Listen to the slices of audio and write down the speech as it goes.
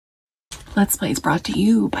Let's Play is brought to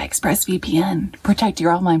you by ExpressVPN. Protect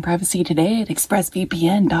your online privacy today at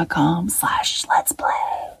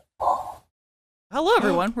expressvpn.com/letsplay. Hello,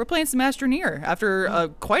 everyone. We're playing some Astroneer after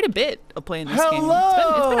quite a bit of playing this game.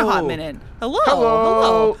 Hello! It's been a hot minute. Hello.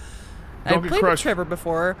 Hello. I played with Trevor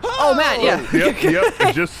before. Oh, Matt, yeah. Yep.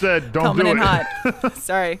 I just said don't Coming do in it. hot.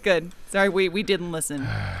 Sorry, good. Sorry, we didn't listen.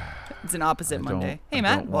 It's an opposite Monday. Hey,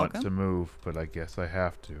 Matt, I don't welcome. want to move, but I guess I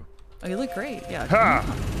have to. Oh, you look great. Yeah. Ha!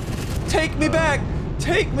 Take me back!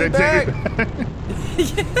 Take me Take back!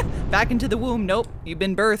 it back. Back into the womb. Nope. You've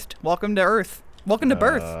been birthed. Welcome to Earth. Welcome to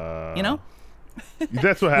birth. You know?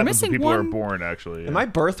 That's what happens when missing people are one- born, actually. Am I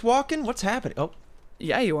birth walking? What's happening? Oh,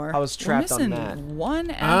 Yeah, you are. I was trapped We're on missing that. one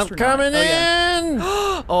I'm astronaut. coming yeah. in!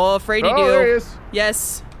 Oh, afraid you do. There he is.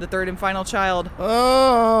 Yes, the third and final child.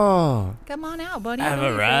 Oh! Come on out, buddy. I've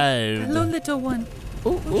Hello, arrived. Hello, little one.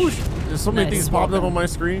 Ooh. There's so many Nice. things popped up Welcome. on my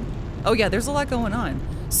screen. Oh yeah, there's a lot going on.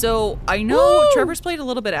 So I know Trevor's played a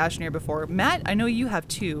little bit of Astroneer before. Matt, I know you have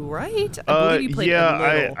too, right? I believe you played yeah, a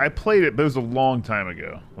little. I played it, but it was a long time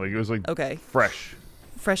ago. Like it was like Okay. fresh.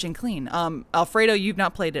 Fresh and clean. Alfredo, you've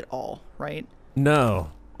not played at all, right? No.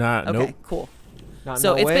 Okay, Nope. cool. not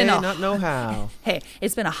So no it's way, been a- not no how. Hey,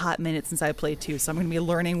 it's been a hot minute since I played too, so I'm gonna be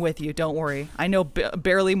learning with you. Don't worry. I know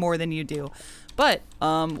barely more than you do. But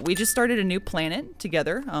we just started a new planet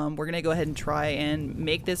together. We're gonna go ahead and try and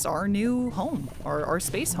make this our new home, our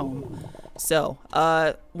space home. So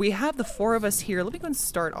we have the four of us here. Let me go and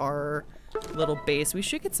start our little base. We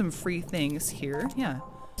should get some free things here. Yeah,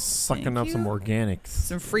 Sucking Thank up some you. organics.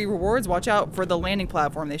 some free rewards. Watch out for the landing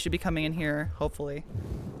platform. They should be coming in here, hopefully.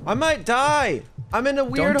 I might die. I'm in a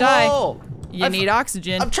weird die. hole. You need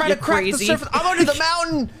oxygen. I'm trying you to crack crazy. the surface. I'm under the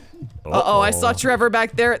mountain. Uh-oh, I saw Trevor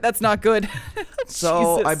back there. That's not good.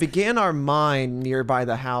 So Jesus. I began our mine nearby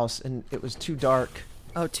the house, and it was too dark.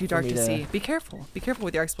 Oh, too dark me to to- see. Be careful. Be careful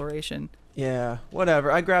with your exploration. Yeah,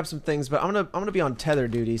 whatever. I grabbed some things, but I'm gonna be on tether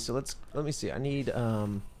duty. So let me see. I need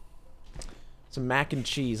some mac and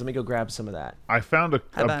cheese. Let me go grab some of that. I found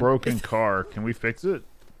How a about- broken car. Can we fix it?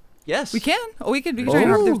 Yes, We can. Oh, we can try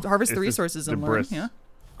and harvest It's the just resources and learn. debris. Yeah.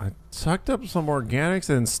 I sucked up some organics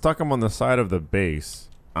and stuck them on the side of the base.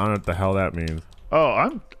 I don't know what the hell that means.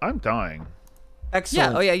 Oh, I'm dying.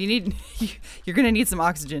 Excellent. Yeah. Oh, yeah. You need. You're gonna need some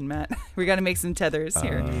oxygen, Matt. We gotta make some tethers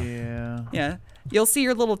here. Yeah. Yeah. You'll see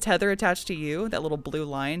your little tether attached to you. That little blue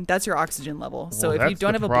line. That's your oxygen level. So Well, if you that's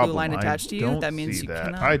don't the have a blue problem. line I attached to you, don't that means see you that.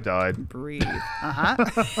 cannot I died. breathe.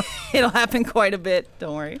 It'll happen quite a bit.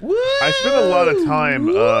 Don't worry. I spent a lot of time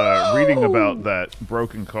reading about that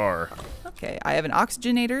broken car. Okay. I have an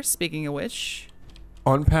oxygenator. Speaking of which.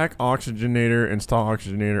 Unpack oxygenator, install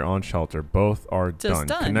oxygenator on shelter. Both are Just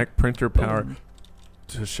done. Connect printer power Boom.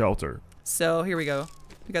 to shelter. So here we go.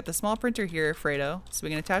 We got the small printer here, Fredo. So we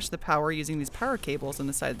can attach the power using these power cables on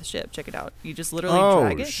the side of the ship. Check it out. You just literally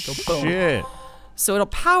drag it, go boom. shit. So it'll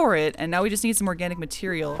power it, and now we just need some organic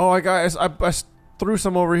material. Oh, I threw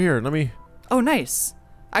some over here. Let me... Oh, nice.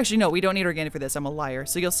 Actually, no, we don't need organic for this. I'm a liar.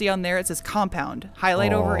 So you'll see on there it says compound.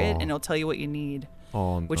 Highlight over it, and it'll tell you what you need,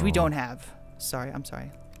 Oh, which we don't have. Sorry, I'm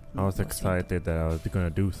sorry. I was excited that I was going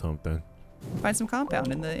to do something. Find some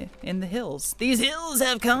compound in the hills. These hills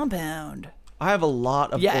have compound. I have a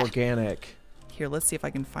lot of Yeah. organic. Here, let's see if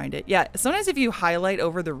I can find it. Yeah, sometimes if you highlight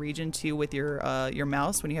over the region too with your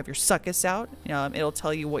mouse when you have your succus out, it'll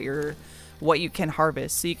tell you what you can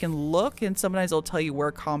harvest. So you can look, and sometimes it'll tell you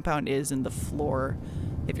where compound is in the floor.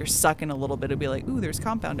 If you're sucking a little bit, it'll be like, ooh, there's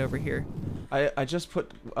compound over here. I just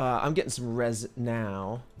put. I'm getting some res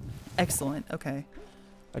now. Excellent. Okay.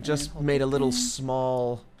 I just hold made it a little in.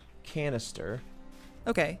 small canister.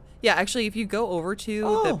 Okay. Yeah, actually, if you go over to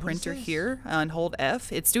Oh, the what's printer this? here and hold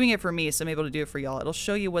F, it's doing it for me, so I'm able to do it for y'all. It'll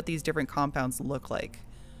show you what these different compounds look like.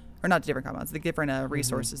 Or not different compounds, the different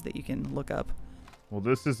resources that you can look up. Well,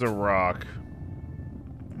 this is a rock.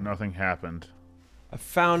 Nothing happened. I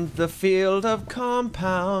found the field of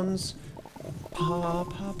compounds. Pa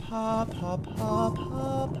pa pa pa pa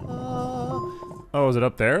pa pa. Oh, is it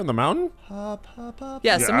up there in the mountain? Pa pa pa.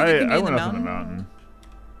 Yeah, Yeah, some of you can be I in the went up mountain. in the mountain.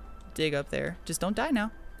 Dig up there. Just don't die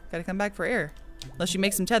now. Gotta come back for air. Unless you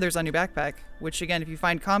make some tethers on your backpack, which again, if you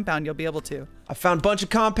find compound, you'll be able to. I found a bunch of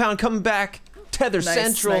compound coming back. Tether Nice,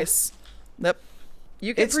 Central. nice. Yep.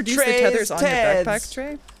 You can It's produce the Trey's tethers on your Teds. backpack,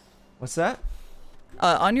 Trey. What's that?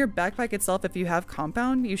 On your backpack itself, if you have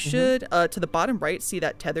compound, you should, to the bottom right, see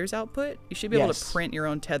that tethers output. You should be able to Yes. print your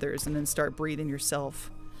own tethers and then start breathing yourself.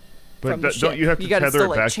 But from the don't ship. you have to gotta tether still, it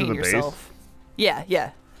like, back to chain the base? yourself. Yeah,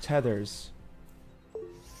 yeah. Tethers.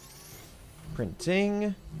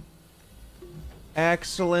 Printing.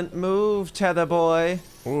 Excellent move, Tether Boy.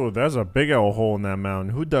 Oh, there's a big old hole in that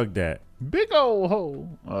mountain. Who dug that? Big old hole.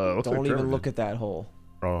 Looks Don't like even Trevor look did. at that hole.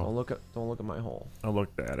 Don't Oh, look at my hole. I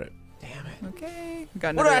looked at it. Damn it. Okay.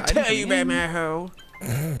 Got What did another I item tell coming you about in. my hole?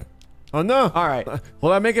 Oh no! All right.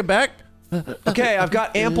 Will I make it back? Okay, I've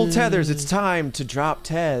got ample tethers. It's time to drop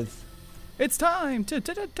Teth. It's time to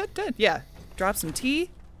yeah. Drop some tea.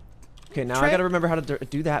 Okay, now I Trey? gotta remember how to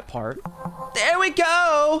do that part. There we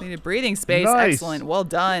go. We need a breathing space. Nice. Excellent. Well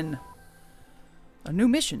done. A new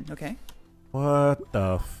mission. Okay. What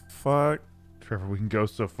the fuck? Trevor, we can go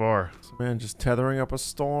so far. This man just tethering up a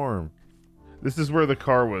storm. This is where the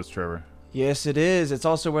car was, Trevor. Yes, it is. It's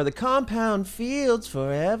also where the compound fields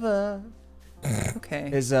forever Okay.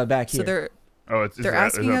 is back here. So they're Oh, is they're that-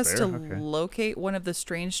 is asking that us there? to Okay. locate one of the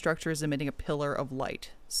strange structures emitting a pillar of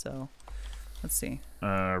light. So, let's see.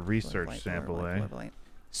 Research Pillar of sample, light, eh? pillar of light.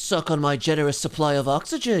 Suck on my generous supply of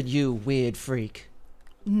oxygen, you weird freak.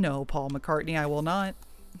 No, Paul McCartney, I will not.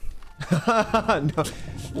 No.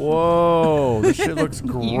 Whoa, this shit looks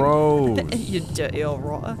gross. You ill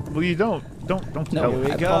raw. Well, you don't No. tell Here we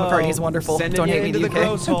me. go. Paul McCartney's wonderful. Sending Don't you hate me, into the UK.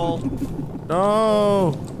 gross hole.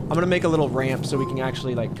 No. I'm gonna make a little ramp so we can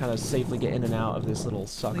actually like kind of safely get in and out of this little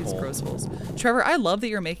suck These hole. gross holes. Trevor, I love that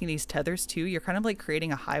you're making these tethers too. You're kind of like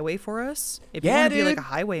creating a highway for us. If you Yeah, want to be like dude. a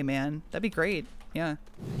highwayman, that'd be great. Yeah.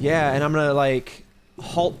 Yeah, and I'm gonna like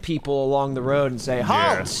halt people along the road and say,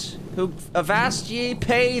 "Halt! Who avast ye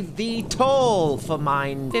pay the toll for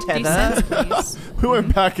mine 50 tether?" cents, please. We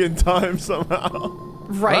went back in time somehow.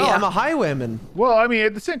 Right. Well, yeah. I'm a highwayman. Well, I mean,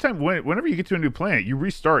 at the same time, whenever you get to a new planet, you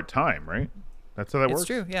restart time, right? That's how that works. It's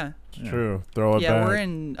true. Yeah. True. Throw it Yeah, back. we're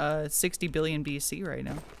in 60 billion BC right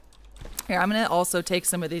now. Here, I'm gonna also take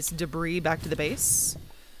some of this debris back to the base.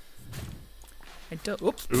 I don't.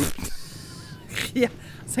 Oops. Yeah.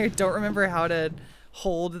 So I don't remember how to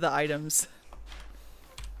hold the items.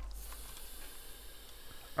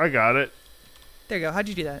 I got it. There you go. How'd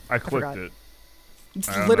you do that? I clicked forgot. it. Just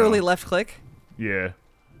I don't literally know. left click. Yeah.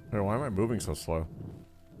 Hey, why am I moving so slow?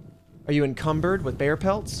 Are you encumbered with bear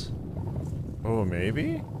pelts? Oh,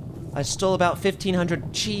 maybe? I stole about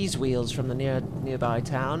 1,500 cheese wheels from the nearby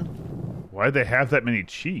town. Why'd they have that many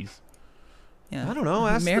cheese? Yeah. I don't know.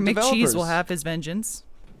 Ask Mayor the McCheese will developers. have his vengeance.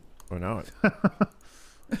 Oh, now it.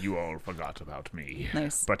 You all forgot about me.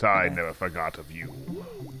 Nice. But I Okay. never forgot of you.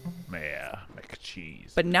 Mayor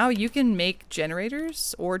McCheese. But now you can make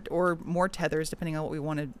generators or more tethers depending on what we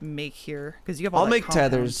want to make here because you have all I'll that make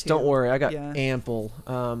compound, tethers. too. Don't worry. I got Yeah. ample.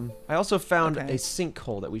 I also found Okay. a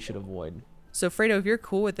sinkhole that we should avoid. So Fredo, if you're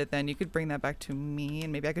cool with it, then you could bring that back to me,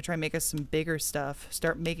 and maybe I could try and make us some bigger stuff.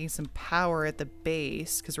 Start making some power at the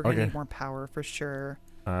base because we're gonna Okay. need more power for sure.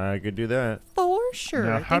 I could do that. For sure.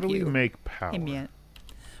 Now, how Thank do we you. make power? Hey, man.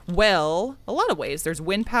 Well, a lot of ways. There's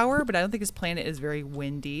wind power, but I don't think this planet is very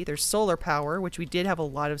windy. There's solar power, which we did have a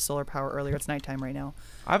lot of solar power earlier. It's nighttime right now.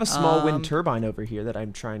 I have a small wind Um, turbine over here that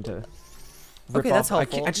I'm trying to rip Okay, that's off.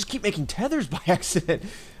 helpful. I just keep making tethers by accident.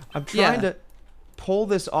 I'm trying Yeah. to pull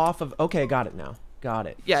this off of. Okay, got it now. Got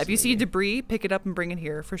it. Yeah, if you see debris, pick it up and bring it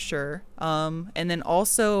here for sure. And then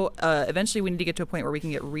also, eventually we need to get to a point where we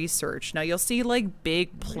can get research. Now you'll see like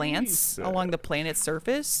big plants along the planet's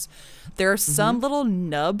surface. There are some little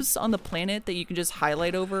nubs on the planet that you can just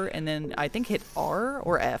highlight over and then I think hit R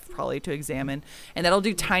or F probably to examine. And that'll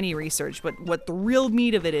do tiny research. But what the real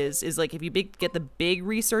meat of it is like if you get the big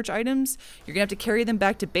research items, you're gonna have to carry them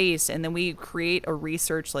back to base and then we create a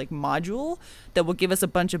research like module that will give us a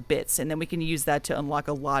bunch of bits and then we can use that to unlock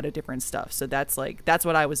a lot of different stuff. So that's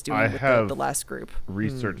what I was doing I with have the last group.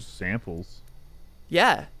 Research samples.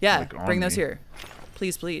 Yeah. Like, on Bring those me. here.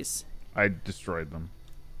 Please. I destroyed them.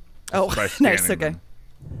 Oh, by nice. scanning Okay. them.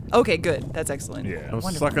 Okay, good. That's excellent. Yeah. I was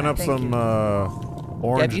Wonderful, sucking Matt, up thank some you.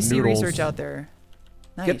 orange Yeah, if you see noodles. research out there,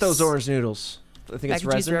 nice. Get those orange noodles. I think Mac it's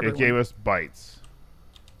and cheese resin. for It everyone. gave us bites.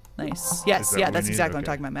 Nice. Yes, that yeah, what that's we need? exactly what I'm Okay.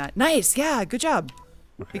 talking about, Matt. Nice. Yeah, good job.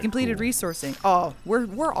 We Okay, completed cool. resourcing. Oh,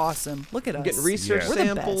 we're awesome. Look at us. Getting research Yeah. We're the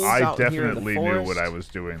samples best. I out here in the definitely knew what forest. I was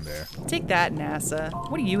doing there. Take that, NASA.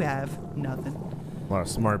 What do you have? Nothing. A lot of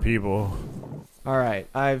smart people. All right,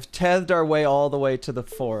 I've tethed our way all the way to the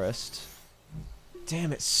forest.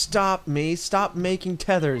 Damn it! Stop me! Stop making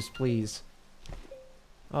tethers, please.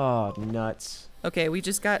 Oh, nuts! Okay, we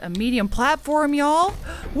just got a medium platform, y'all.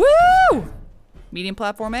 Woo! Medium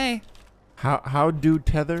platform A. How do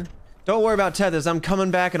tether? Don't worry about tethers. I'm coming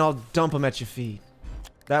back and I'll dump them at your feet.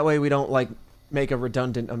 That way we don't like make a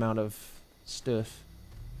redundant amount of stuff.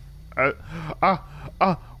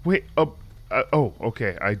 Wait. Oh,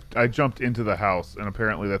 okay. I jumped into the house, and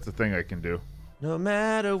apparently that's a thing I can do. No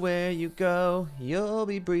matter where you go, you'll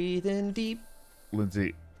be breathing deep.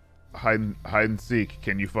 Lindsay, hide and seek.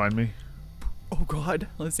 Can you find me? Oh God.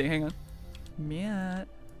 Let's see. Hang on. Matt.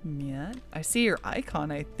 Yeah, I see your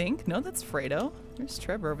icon, I think. No, that's Fredo. There's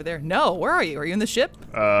Trevor over there. No, where are you? Are you in the ship?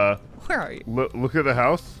 Where are you? Look at the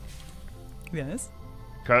house. Yes.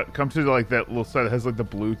 Come to like that little side that has like the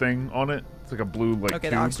blue thing on it. It's like a blue like Okay,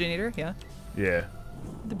 tube. the oxygenator, yeah. Yeah.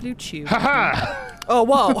 The blue tube. Ha! Oh,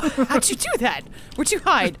 whoa. How'd you do that? Where'd you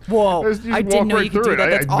hide? Whoa. I didn't know you could do that.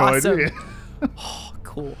 That's awesome. Oh,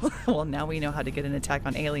 cool. Well, now we know how to get an attack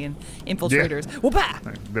on alien infiltrators. Yeah. Whoop-ah!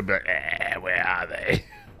 Where are they?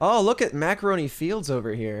 Oh, look at Macaroni Fields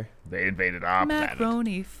over here. They invaded our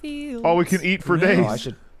Macaroni planet. Fields. Oh, we can eat for days. Oh, I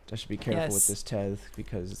should be careful with this Teth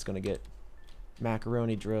because it's gonna get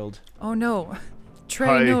macaroni drilled. Oh no,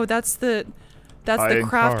 Trey, no, that's the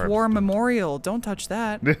Craft War Memorial. Don't touch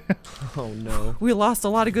that. Oh no. We lost a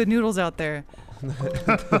lot of good noodles out there.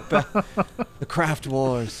 The Craft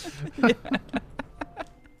Wars. Yeah.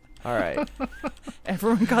 All right.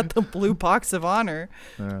 Everyone got the blue box of honor.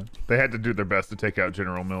 They had to do their best to take out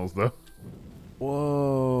General Mills, though.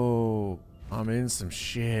 Whoa. I'm in some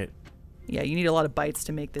shit. Yeah, you need a lot of bytes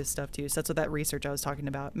to make this stuff, too. So that's what that research I was talking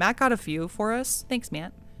about. Matt got a few for us. Thanks,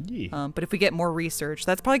 Matt. Yeah. But if we get more research,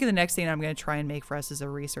 that's probably the next thing I'm going to try and make for us is a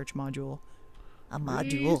research module. A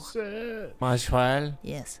module. Module.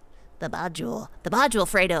 Yes. The module. The module,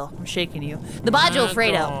 Fredo. I'm shaking you. The module,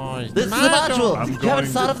 Fredo. This is the module. You haven't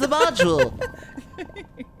thought of the module.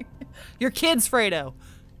 Your kids, Fredo.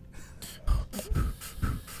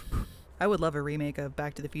 I would love a remake of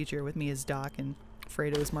Back to the Future with me as Doc and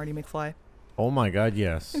Fredo as Marty McFly. Oh my god,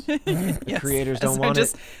 yes. Yes. Creators don't want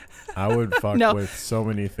it. I would fuck with so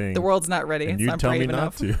many things. The world's not ready. And you tell me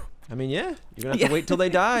not to. I mean, yeah. You're going to have to wait till they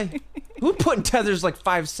die. Who put tethers like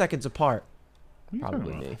 5 seconds apart?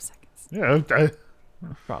 Probably me. 5 seconds. Yeah,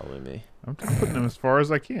 Probably me. I'm putting them as far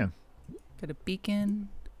as I can. Got a beacon.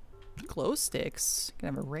 Glow sticks. Can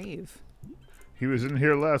have a rave. He was in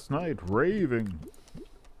here last night raving.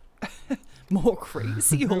 More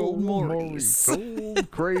crazy old Maurice.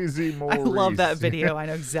 Old crazy Maurice. I love that video. I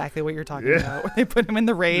know exactly what you're talking about. Where they put him in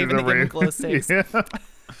the rave and they give him glow sticks. Yeah.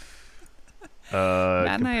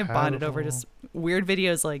 Matt and I have bonded over just weird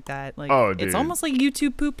videos like that. Like, it's almost like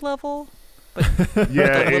YouTube poop level, but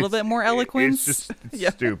yeah, a little bit more eloquence. It's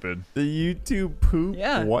just stupid. The YouTube poop?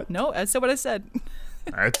 Yeah. What? No, that's what I said.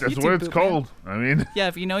 That's what it's called. Man. I mean. Yeah,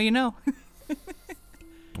 if you know, you know.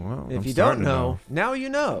 Well, if you don't know, now you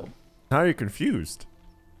know. Now you're confused.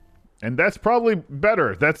 And that's probably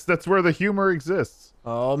better. That's where the humor exists.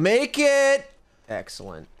 Oh, make it!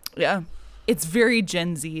 Excellent. Yeah. It's very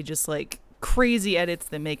Gen Z, just like crazy edits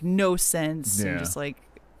that make no sense. Yeah. And just like,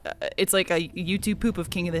 it's like a YouTube poop of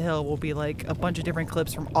King of the Hill will be like a bunch of different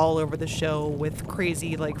clips from all over the show with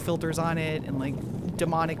crazy like filters on it and like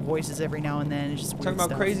demonic voices every now and then. It's just talking about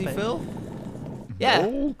stuff, Crazy Phil? Yeah.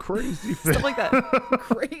 Old Crazy Phil. Stuff like that.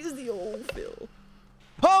 Crazy old Phil.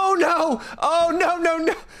 Oh no! Oh no, no,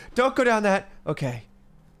 no! Don't go down that. Okay.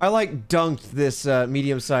 I like dunked this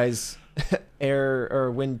medium-sized air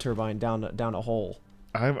or wind turbine down a hole.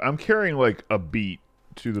 I'm carrying like a beat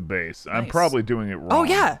to the base. Nice. I'm probably doing it wrong. Oh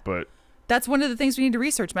yeah, but that's one of the things we need to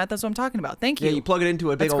research, Matt. That's what I'm talking about. Thank you. Yeah, you plug it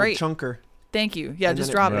into a big old chunker. Thank you. Yeah, and just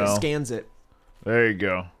then drop it it. Scans it. There you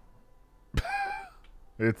go.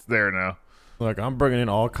 It's there now. Look, I'm bringing in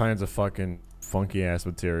all kinds of fucking funky ass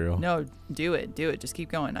material. No, do it. Do it. Just keep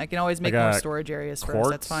going. I can always make more storage areas for us.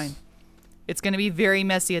 That's fine. It's going to be very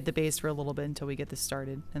messy at the base for a little bit until we get this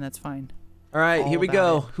started, and that's fine. All right, here we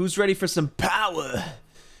go. Who's ready for some power?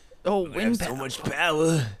 Oh, wind power. So much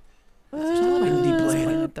power. Windy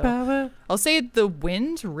planet. Power. I'll say the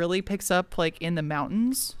wind really picks up like in the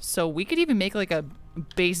mountains, so we could even make like a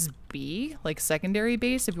base B, like secondary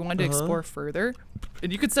base, if you wanted to explore further.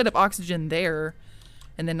 And you could set up oxygen there,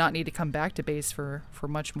 and then not need to come back to base for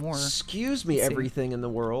much more. Excuse me, everything in the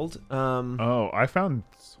world. Oh, I found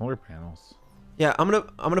solar panels. Yeah, I'm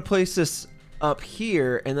gonna place this up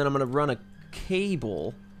here, and then I'm gonna run a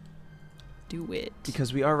cable. Do it.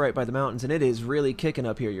 Because we are right by the mountains, and it is really kicking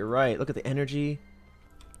up here. You're right. Look at the energy.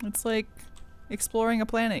 It's like exploring a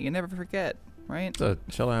planet. You never forget, right? It's a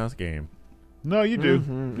chill ass game. No, you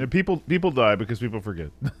do. People die because people forget.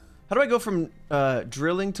 How do I go from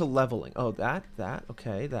drilling to leveling? Oh, that.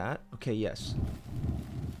 Okay, that. Okay, yes.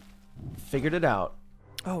 Figured it out.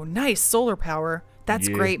 Oh, nice. Solar power. That's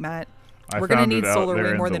great, Matt. We're going to need out solar there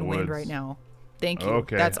way in more the than wind woods. right now. Thank you.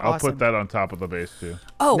 Okay, That's awesome. I'll put that on top of the base too.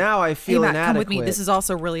 Oh, now I feel Matt, inadequate. come with me. This is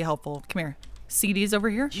also really helpful. Come here. See these over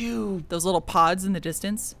here? Those little pods in the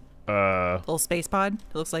distance? Little space pod.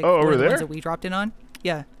 It looks like over the there? ones that we dropped in on.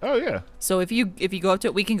 Yeah. Oh yeah. So if you go up to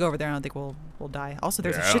it, we can go over there. I don't think we'll die. Also,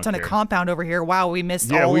 there's Yeah, a I shit ton don't of care. compound over here. Wow, we missed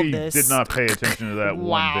Yeah, all we of this. did not pay attention to that one bit.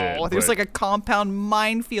 Wow, there's but- like a compound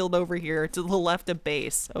minefield over here to the left of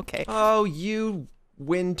base. Okay. Oh, you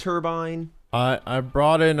wind turbine. I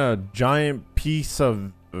brought in a giant piece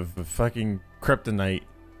of fucking kryptonite.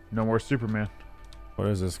 no more Superman. What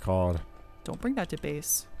is this called? Don't bring that to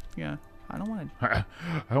base. Yeah, I don't want to.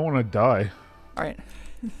 I don't want to die. All right.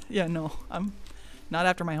 Yeah, no, I'm not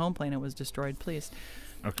after my home planet was destroyed, please.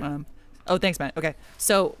 Okay. Oh, thanks, Matt. Okay,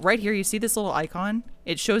 so right here, you see this little icon?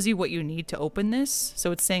 It shows you what you need to open this.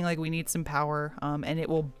 So it's saying like we need some power, and it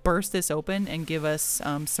will burst this open and give us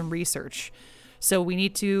some research. So we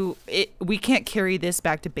need to. We can't carry this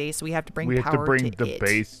back to base. We have to bring we have power to bring to the it.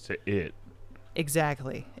 base to it.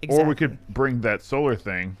 Exactly. Or we could bring that solar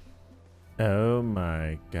thing. Oh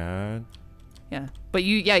my god. Yeah, but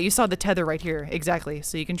you saw the tether right here. Exactly.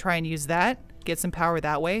 So you can try and use that, get some power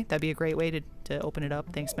that way. That'd be a great way to open it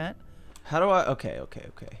up. Thanks, Matt. How do I? Okay.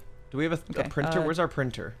 Do we have a Okay, printer? Where's our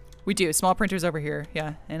printer? We do. Small printers over here.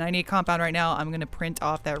 Yeah, and I need compound right now. I'm going to print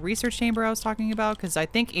off that research chamber I was talking about because I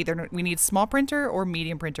think either we need small printer or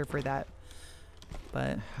medium printer for that.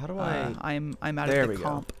 But How do I? I'm out There of we the go.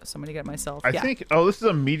 comp, so I'm going to get it myself. I yeah. think. Oh, this is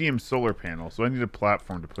a medium solar panel, so I need a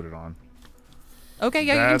platform to put it on. Okay,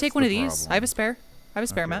 yeah, you can That's take one the of these. problem. I have a spare.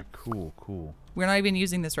 Okay, Matt. Cool. We're not even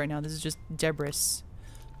using this right now. This is just debris. It's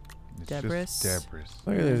Debris. just debris.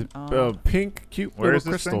 Look at this pink, cute Where little is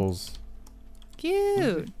this thing? crystals.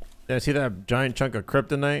 Cute. Yeah, see that giant chunk of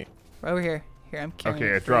kryptonite? Right over here. Here, I'm carrying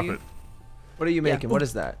Okay, I it for drop you. it. What are you Yeah. making? What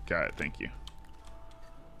is that? Got it. Thank you.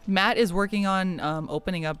 Matt is working on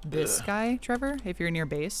opening up this guy, Trevor, if you're near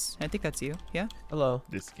base. I think that's you. Yeah? Hello.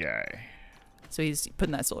 This guy. So he's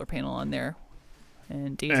putting that solar panel on there.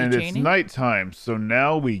 And daisy And it's chaining. nighttime, so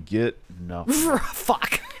now we get nothing.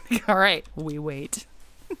 Fuck. All right, we wait.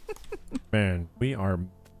 Man, we are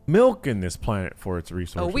milking this planet for its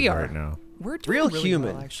resources we are. right now. We're doing Real really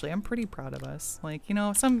human. well, actually. I'm pretty proud of us. Like, you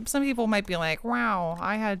know, some people might be like, wow,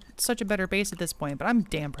 I had such a better base at this point, but I'm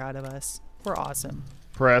damn proud of us. We're awesome.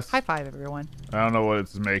 Press. High five, everyone. I don't know what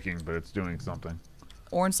it's making, but it's doing something.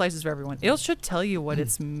 Orange slices for everyone. It should tell you what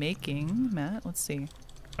it's making, Matt. Let's see.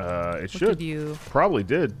 It We'll should. give you... Probably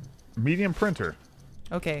did. Medium printer.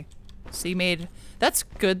 Okay. So you made... That's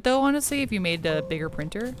good, though, honestly, if you made a bigger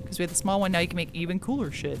printer. Because we have the small one, now you can make even cooler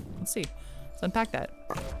shit. Let's see. Let's unpack that.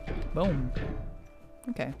 Boom.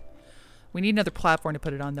 Okay. We need another platform to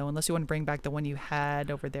put it on, though, unless you want to bring back the one you had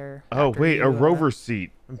over there. Oh, after wait, you, a rover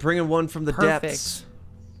seat. I'm bringing one from the Perfect. depths.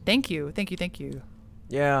 Thank you. Thank you. Thank you.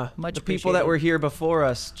 Yeah. Much the people that appreciated. were here before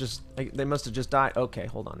us they must have just died. Okay,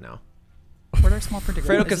 hold on now. Where'd our small printer go?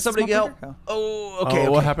 Fredo, Is can this a somebody small help? printer? Oh, okay.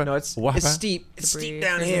 what okay. happened? No, it's What it's happened? steep. It's Debris. steep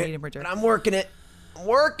down There's a here. medium printer. But I'm working it. I'm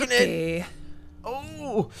working it. Okay.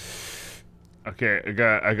 Oh. Okay,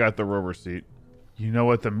 I got the rover seat. You know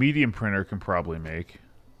what the medium printer can probably make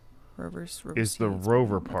Rovers is the seeds.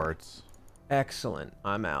 rover parts. Excellent.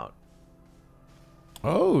 I'm out.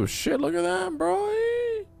 Oh shit, look at that, bro.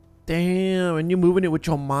 Damn, and you're moving it with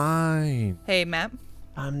your mind. Hey, Matt.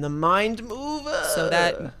 I'm the mind mover. So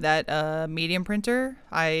that medium printer,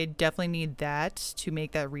 I definitely need that to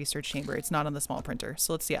make that research chamber. It's not on the small printer.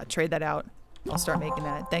 So let's trade that out. I'll start making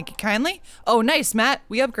that. Thank you kindly. Oh, nice, Matt.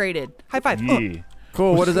 We upgraded. High five. Yeah.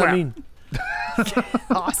 Cool, what does that Crap. mean?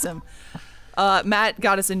 Awesome. Matt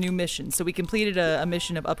got us a new mission. So we completed a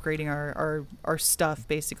mission of upgrading our stuff,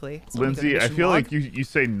 basically. So we got a Lindsay, I mission feel log. like you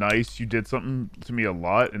say nice. You did something to me a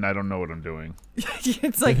lot, and I don't know what I'm doing.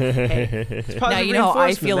 It's like, hey, It's now positive you know how I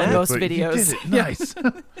reinforcement, feel in man. most But videos. you did it. Nice.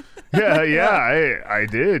 I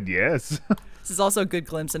did. Yes. This is also a good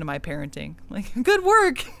glimpse into my parenting. Like, good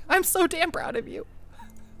work. I'm so damn proud of you.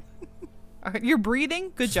 All right, you're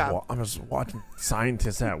breathing. Good job. I'm just watching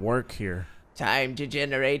scientists at work here. Time to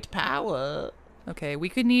generate power. Okay, we're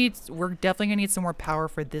definitely gonna need some more power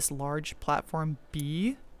for this large platform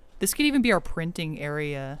B. This could even be our printing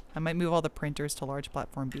area. I might move all the printers to large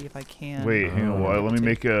platform B if I can. Wait, hang on. Well, let me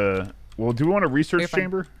make a. Well, do we want a research You're fine.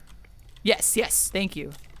 chamber? Yes, thank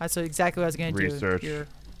you. That's exactly what I was gonna Research. do. Here,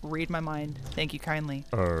 read my mind. Thank you kindly.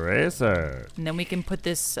 Eraser. And then we can put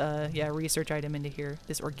this, research item into here.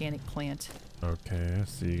 This organic plant, Okay,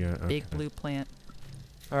 so you got big blue plant.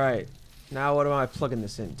 All right. Now what am I plugging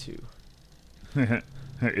this into?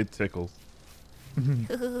 It tickles. You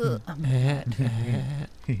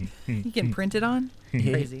can print it on?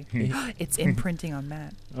 Crazy. It's imprinting on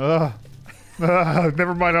Matt.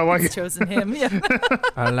 Never mind. I like It's it. chosen him. Yeah.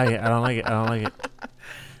 I don't like it. I don't like it. I don't like it.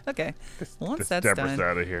 Okay. Once This that's Deborah's done.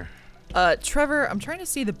 out of here. Trevor, I'm trying to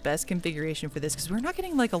see the best configuration for this because we're not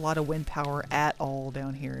getting like a lot of wind power at all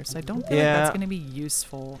down here, so I don't think that's going to be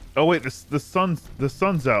useful. Oh wait, the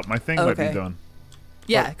sun's out. My thing might be done.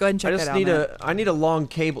 Yeah, go ahead and check that out. I need a long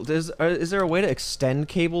cable. Is there a way to extend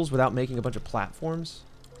cables without making a bunch of platforms?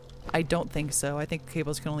 I don't think so. I think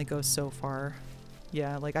cables can only go so far.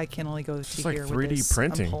 Yeah, like I can only go to like here 3D with this.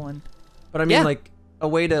 printing. I'm pulling. But I mean, like a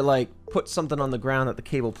way to like put something on the ground that the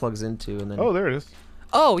cable plugs into, and then. Oh, there it is.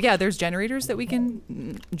 Oh yeah, there's generators that we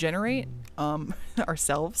can generate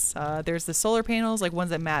ourselves. There's the solar panels, like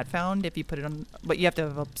ones that Matt found. If you put it on, but you have to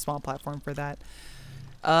have a small platform for that.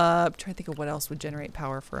 I'm trying to think of what else would generate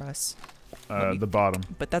power for us. The bottom.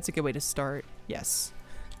 But that's a good way to start. Yes.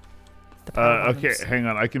 Okay, hang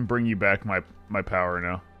on. I can bring you back my power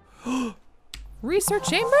now. Research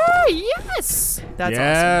chamber, yes.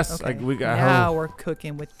 That's awesome. Okay. we got. Now we're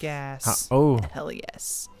cooking with gas. Hell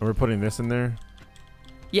yes. We're putting this in there.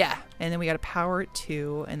 Yeah, and then we got to power it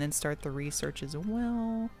too, and then start the research as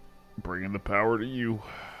well. Bringing the power to you.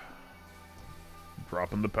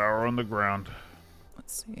 Dropping the power on the ground.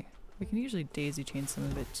 Let's see. We can usually daisy chain some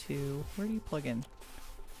of it too. Where do you plug in?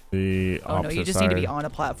 The oh no, you just need to be on a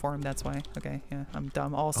platform. That's why. Okay, yeah, I'm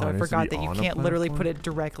dumb. Also, I forgot that you can't literally put it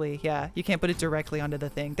directly. Yeah, you can't put it directly onto the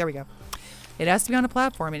thing. There we go. It has to be on a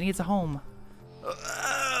platform. It needs a home.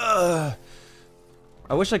 I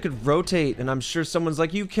wish I could rotate, and I'm sure someone's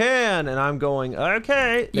like, you can, and I'm going,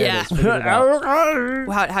 okay. Yeah.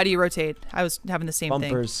 How do you rotate? I was having the same thing.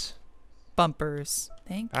 Bumpers. Bumpers.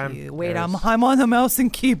 Thank you. Wait, I'm on the mouse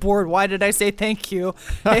and keyboard. Why did I say thank you?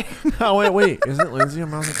 Hey. Oh, wait. Isn't Lindsay on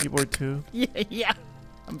mouse and keyboard too? Yeah.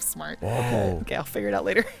 I'm smart. Whoa. Okay, I'll figure it out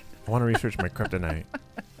later. I want to research my kryptonite.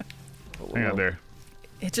 Hang on there.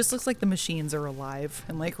 It just looks like the machines are alive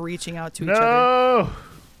and like reaching out to each other.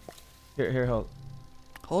 Here, hold.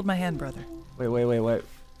 Hold my hand, brother. Wait.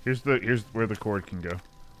 Here's where the cord can go.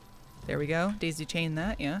 There we go. Daisy chain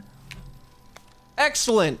that, yeah.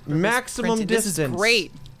 Excellent. Maximum distance. This is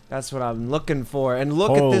great. That's what I'm looking for. And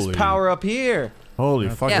look at this power up here. Holy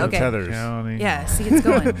fucking tethers. Yeah, see, it's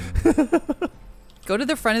going. Go to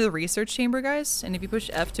the front of the research chamber, guys, and if you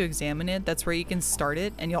push F to examine it, that's where you can start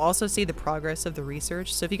it, and you'll also see the progress of the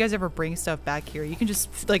research. So if you guys ever bring stuff back here, you can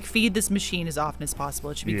just like feed this machine as often as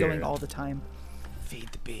possible. It should be going all the time. Feed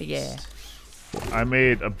the beast. Yeah. I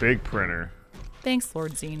made a big printer. Thanks,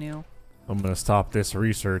 Lord Xenu. I'm gonna stop this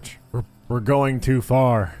research. We're going too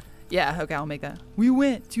far. Yeah, okay, I'll make that. We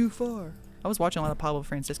went too far. I was watching a lot of Pablo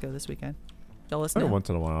Francisco this weekend. Y'all listen? Once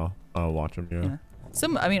in a while, I'll watch him. Yeah.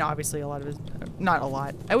 I mean, obviously a lot of his, not a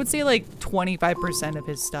lot. I would say like 25% of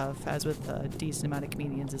his stuff, as with a decent amount of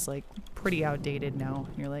comedians, is like pretty outdated now.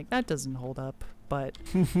 And you're like, that doesn't hold up. But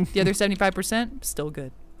the other 75%, still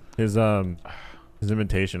good. His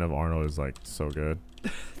imitation of Arnold is like so good.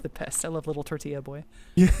 The best. I love Little Tortilla Boy.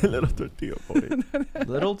 Yeah, Little Tortilla Boy.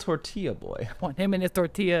 Little Tortilla Boy. I want him and his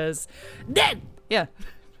tortillas dead. Yeah.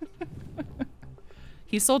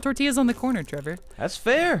 He sold tortillas on the corner, Trevor. That's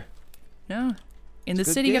fair. Yeah. In the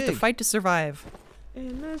city, you have to fight to survive.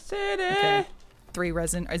 In the city. Okay. 3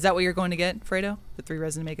 resin. Is that what you're going to get, Fredo? The 3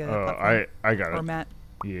 resin to make a platform? I got it. Or Matt?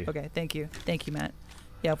 Yeah. Okay, thank you. Thank you, Matt.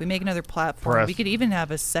 Yeah, if we make another platform, we could even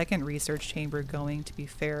have a second research chamber going, to be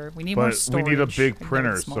fair. We need more storage. We need a big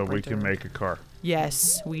printer so we can make a car.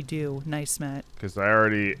 Yes, we do. Nice, Matt. Because I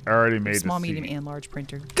already made small, medium, and large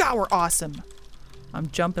printer. God, we're awesome.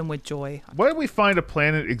 I'm jumping with joy. Why did we find a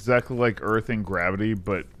planet exactly like Earth in gravity,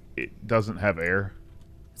 but it doesn't have air?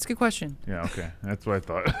 That's a good question. Yeah, okay. That's what I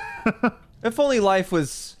thought. If only life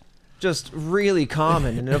was just really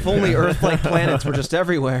common, and if only Earth-like planets were just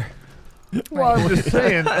everywhere. Well, I'm just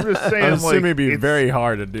saying. I'm assuming it'd be very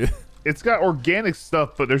hard to do. It's got organic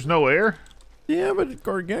stuff, but there's no air. Yeah, but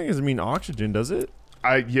organic doesn't mean oxygen, does it?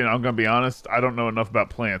 I'm gonna be honest. I don't know enough about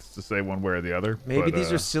plants to say one way or the other. Maybe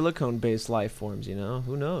these are silicone-based life forms.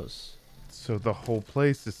 Who knows? So the whole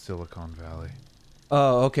place is Silicon Valley.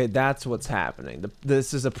 Oh, okay. That's what's happening.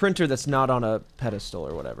 This is a printer that's not on a pedestal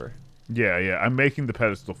or whatever. Yeah. I'm making the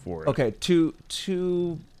pedestal for it. Okay, two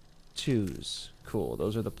twos. Cool.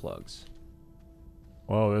 Those are the plugs.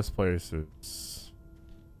 Well, this place is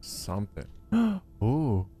something.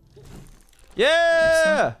 Ooh.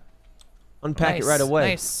 Yeah! Unpack it right away.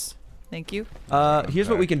 Nice. Thank you. Here's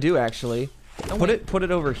what we can do actually. Put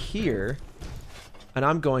it over here. And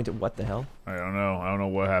I'm going to, what the hell? I don't know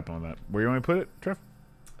what happened with that. Where you want me to put it,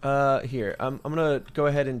 Trev? Here. I'm gonna go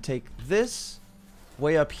ahead and take this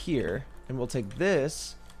way up here, and we'll take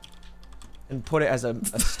this and put it as a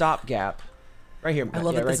stopgap. Right here. I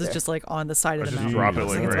love that this is just like on the side of the mountain. Drop it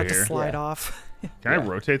like it's right about here. to slide off. Can I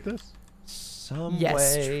rotate this? Some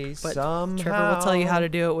Yes, way, but somehow. Trevor will tell you how to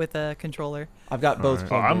do it with a controller. I've got both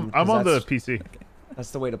All right. plugged in, I'm 'cause on the that's- PC.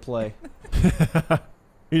 That's the way to play.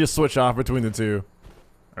 You just switch off between the two.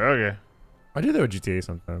 Okay. I do that with GTA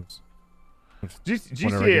sometimes. Whenever I get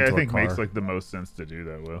GTA, I into a think, car. makes like the most sense to do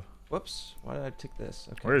that with. Whoops. Why did I take this?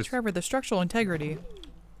 Okay. Where's Trevor, the structural integrity.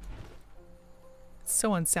 It's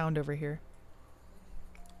so unsound over here.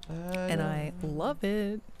 And I love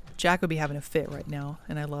it. Jack would be having a fit right now,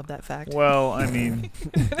 and I love that fact. Well, I mean,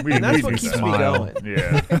 we, And that's we what do keeps that. me Smile. going.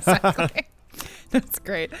 Yeah. Exactly. That's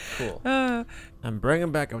great. Cool. I'm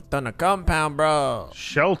bringing back a ton of compound, bro.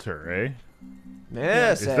 Shelter, eh?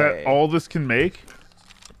 Yes. Is that all this can make?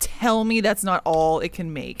 Tell me that's not all it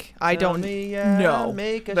can make. I don't know.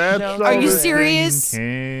 Make a That's shelter. Are all you this thing serious?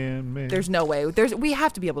 can make. There's no way. We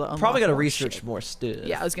have to be able to unlock Probably got to more research shit. more stuff.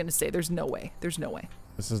 Yeah, I was gonna say there's no way. There's no way.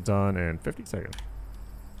 This is done in 50 seconds.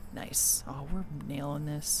 Nice. Oh, we're nailing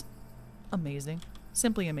this. Amazing.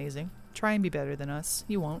 Simply amazing. Try and be better than us.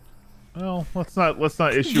 You won't. Well, let's not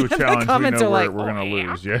issue a The challenge we comments know are we're, like, we're gonna "Oh, yeah."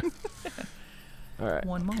 lose. Yeah. All right.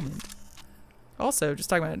 One moment. Also, just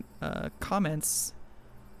talking about comments,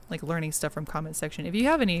 like learning stuff from comment section. If you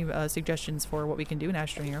have any suggestions for what we can do in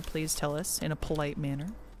Astroneer, please tell us in a polite manner.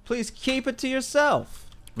 Please keep it to yourself.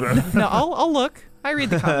 No, I'll look. I read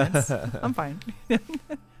the comments. I'm fine. I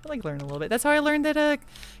like learn a little bit. That's how I learned that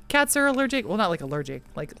cats are allergic. Well, not like allergic.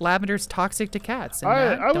 Like lavender's toxic to cats. And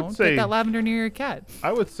I would don't say- get that lavender near your cat.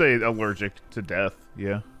 I would say allergic to death.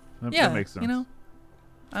 Yeah. That makes sense. You know,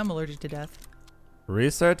 I'm allergic to death.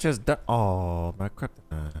 Research is done. Oh, my kryptonite.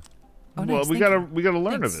 Oh, well, nice. we Thank gotta you.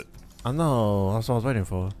 learn Thanks. of it. I know. That's what I was waiting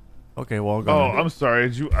for. Okay, well, go Oh, ahead. I'm sorry.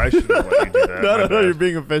 I should have let you do that. No, My no, no, bad. you're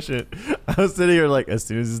being efficient. I was sitting here like, as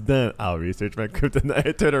soon as it's done, I'll research my kryptonite.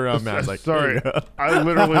 I turned around, man. I was like, sorry. there you go. I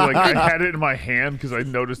literally I had it in my hand because I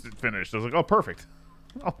noticed it finished. I was like, oh, perfect.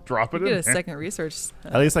 I'll drop it You in. get a there. second research.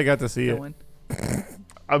 At least I got to see it. going.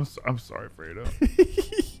 I'm sorry, Fredo.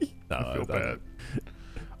 No, I feel it's not- bad.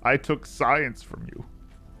 I took science from you.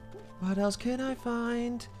 What else can I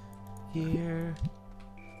find here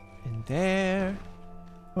and there?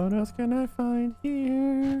 What else can I find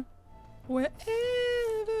here?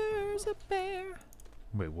 Wherever's a bear.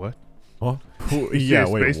 Wait, what? Oh, You yeah, see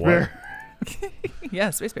a wait, space what? bear? Yeah,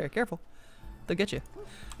 space bear. Careful. They'll get you.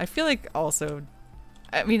 I feel like also,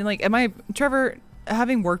 I mean, like, Trevor,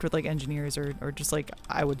 having worked with like engineers or just like,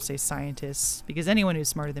 I would say scientists, because anyone who's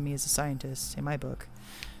smarter than me is a scientist in my book.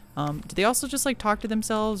 Do they also just like talk to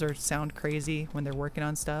themselves or sound crazy when they're working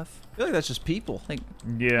on stuff? I feel like that's just people. Like,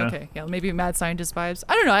 Yeah. okay, yeah, maybe mad scientist vibes.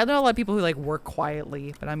 I don't know. I know a lot of people who like work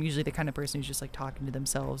quietly, but I'm usually the kind of person who's just like talking to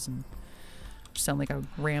themselves and just sound like a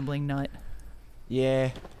rambling nut.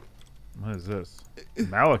 Yeah. What is this?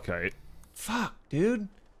 Malachite. Fuck, dude.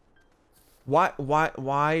 Why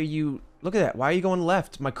are you... Look at that. Why are you going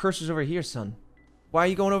left? My cursor's over here, son. Why are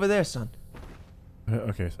you going over there, son?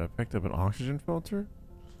 Okay, so I picked up an oxygen filter.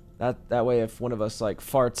 That way, if one of us, like,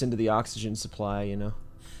 farts into the oxygen supply, you know.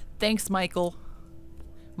 Thanks, Michael.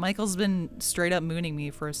 Michael's been straight up mooning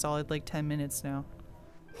me for a solid like 10 minutes now.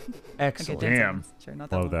 Excellent. 10 Damn. seconds. Sure, not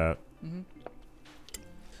that Love long. that.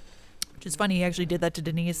 Which is funny, he actually did that to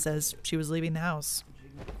Denise as she was leaving the house.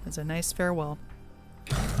 As a nice farewell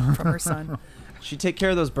from her son. She take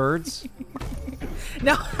care of those birds?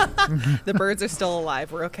 No, the birds are still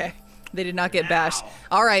alive. We're okay. They did not get bashed.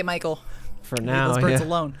 All right, Michael. For Leave now, those birds yeah.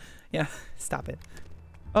 alone. Yeah, stop it.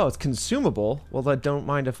 Oh, it's consumable? Well, I don't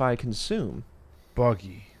mind if I consume.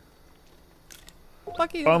 Buggy.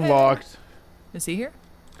 Bucky, Unlocked. Is he here?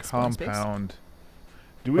 Spawn space? Compound.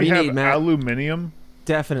 Do What we do you have need, Matt? aluminium?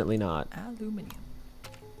 Definitely not. Aluminium.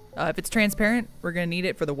 If it's transparent, we're gonna need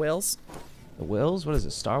it for the whales. The Wills? What is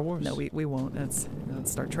it, Star Wars? No, we won't. That's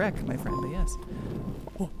Star Trek, my friend. But yes,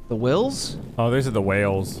 The Wills? Oh, these are the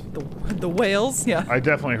whales. the whales. Yeah. I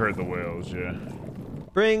definitely heard the whales, yeah.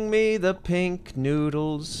 Bring me the pink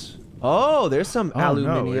noodles. Oh, there's some Oh,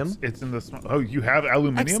 aluminium. No, it's in the... Oh, you have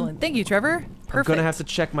aluminium? Excellent. Thank you, Trevor. Perfect. I'm gonna have to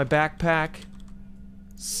check my backpack.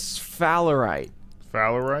 Sphalerite.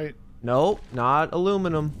 Fowlerite? Nope, not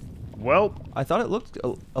aluminum. Well, I thought it looked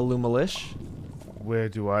alumilish. where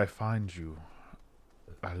do I find you?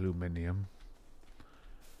 Aluminium.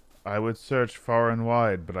 I would search far and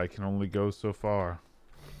wide, but I can only go so far.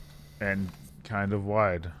 And kind of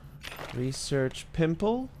wide. Research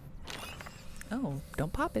pimple. Oh,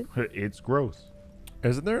 don't pop it. It's gross.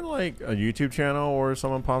 Isn't there like a YouTube channel where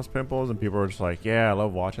someone pops pimples and people are just like, yeah, I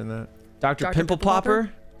love watching that? Dr. Dr. Pimple Pimple Popper?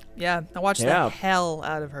 Popper. Yeah, I watched Yeah. the hell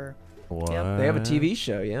out of her. What? They have a TV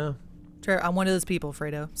show, yeah. Trevor, I'm one of those people,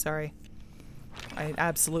 Fredo. Sorry. I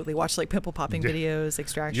absolutely watch like pimple popping videos,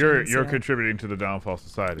 extractions. You're contributing to the downfall of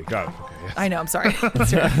society. Got it. Okay. Yes. I know. I'm sorry.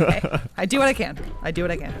 It's okay. I do what I can. I do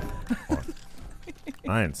what I can.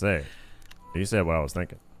 I didn't say. You said what I was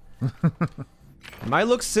thinking. It might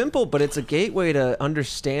look simple, but it's a gateway to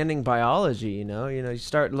understanding biology, you know? You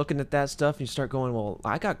start looking at that stuff and you start going, well,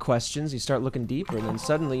 I got questions. You start looking deeper, and then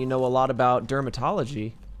suddenly you know a lot about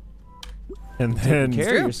dermatology. And then Take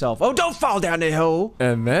care of yourself. Oh, don't fall down the hole!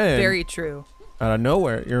 And then Very true. out of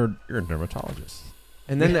nowhere, you're a dermatologist.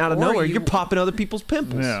 And then out of Or nowhere, you- you're popping other people's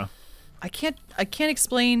pimples. Yeah. I can't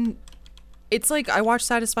explain. It's like I watch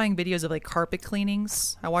satisfying videos of like carpet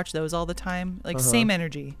cleanings. I watch those all the time. Like same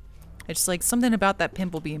energy. It's like something about that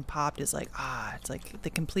pimple being popped is like it's like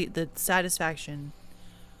the satisfaction.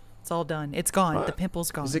 It's all done. It's gone. The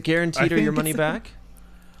pimple's gone. Is it guaranteed or your money back?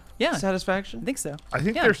 Yeah, I Satisfaction? think so. I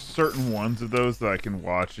think Yeah. there's certain ones of those that I can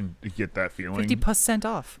watch and get that feeling. 50%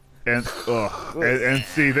 off. And and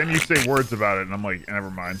see, then you say words about it, and I'm like,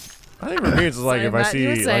 never mind. I think for me, it's like Sorry, if I Matt, you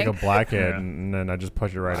were see like a saying. blackhead Yeah. and then I just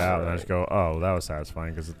push it right out and I just go, oh, that was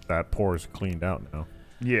satisfying because that pore is cleaned out now.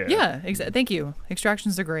 Yeah. Yeah, thank you.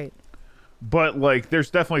 Extractions are great. But like, there's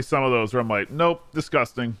definitely some of those where I'm like, nope,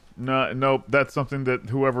 disgusting. No, nope, that's something that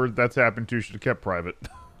whoever that's happened to should have kept private.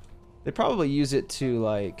 They probably use it to,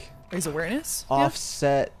 like, Raise awareness. Yeah.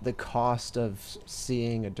 offset the cost of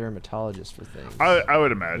seeing a dermatologist for things. I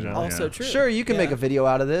would imagine. Also yeah. true. Sure, you can Yeah. make a video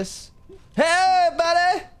out of this. Hey,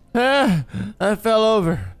 buddy! I fell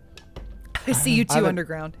over. I see you I two haven't-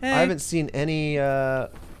 underground. Hey. I haven't seen any,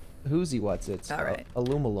 who's what's it's All right.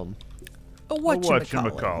 aluminum. Oh, what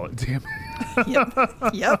you Call it? Damn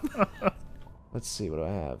it. Yep. Let's see, what do I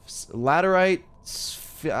have? Laterite,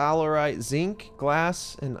 sphalerite, zinc,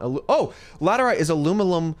 glass, and laterite is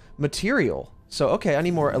aluminum material. So okay, I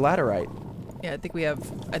need more laterite. Yeah,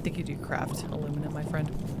 I think you do craft aluminum, my friend.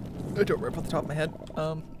 I don't remember off the top of my head.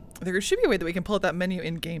 There should be a way that we can pull up that menu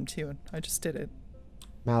in game too. I just did it.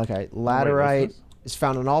 Malachite, what's laterite this? is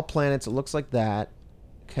found on all planets. It looks like that.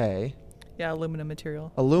 Okay. Yeah, aluminum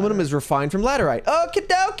material. Aluminum is refined from laterite. Okie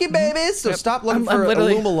dokie, baby. So Yep. stop looking I'm for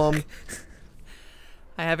literally- aluminum.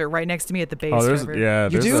 I have it right next to me at the base. Oh, there's Trevor.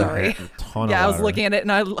 there's do? a Sorry. ton Yeah, I of was looking at it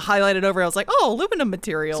and I highlighted over. I was like, oh, aluminum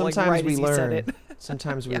material. Sometimes like right we as you said learn. it.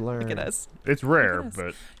 Sometimes we Yeah, learn. look at us. It's rare, Yes.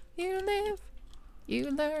 but You live,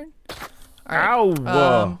 you learn.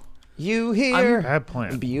 ow! You hear Bad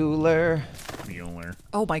plan. Bueller. Bueller.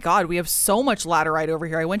 Oh my god, we have so much laterite over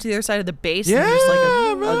here. I went to the other side of the base and there's like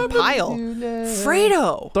a pile.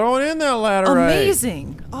 Fredo! Throw it in there, ladder.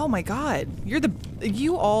 Amazing! Oh my god.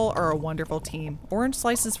 You all are a wonderful team. Orange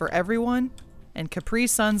slices for everyone and Capri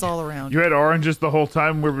Suns all around. You had oranges the whole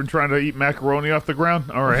time we've been trying to eat macaroni off the ground?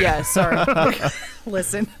 All right. Yeah, sorry.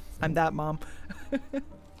 Listen, I'm that mom.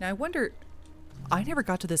 Now I wonder, I never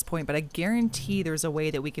got to this point, but I guarantee there's a way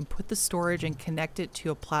that we can put the storage and connect it to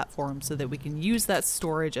a platform so that we can use that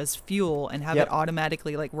storage as fuel and have Yep. it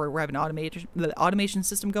automatically, like we're having the automation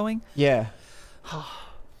system going. Yeah.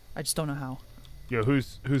 I just don't know how. Yo,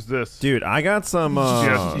 who's this? Dude, I got some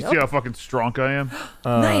Yeah, you see how fucking strong I am?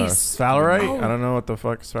 Nice. sphalerite. Oh. I don't know what the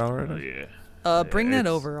fuck sphalerite Oh, is. yeah. Bring that it's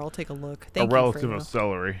over. I'll take a look. A Thank relative you, of Fredo.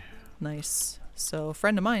 celery. Nice. So,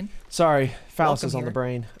 friend of mine. Sorry, phallus Welcome is on the here.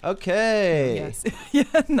 brain. Okay. Yes. Yeah.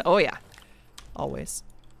 Oh yeah. Always.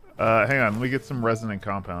 Hang on, let me get some resin and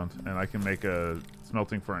compound, and I can make a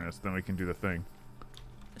smelting furnace. Then we can do the thing.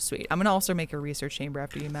 Sweet. I'm gonna also make a research chamber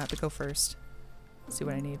after you, Matt, but go first. Let's see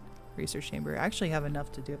what I need. Research chamber. I actually have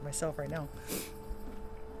enough to do it myself right now.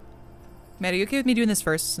 Matt, are you okay with me doing this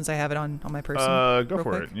first since I have it on my person? Go real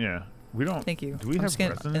for quick? it. Yeah. We don't. Thank you. Do we I'm have just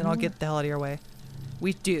gonna, resin? and I'll get the hell out of your way.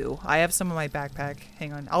 We do. I have some in my backpack.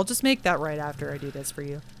 Hang on. I'll just make that right after I do this for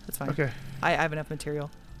you. That's fine. Okay. I have enough material.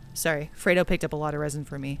 Sorry. Fredo picked up a lot of resin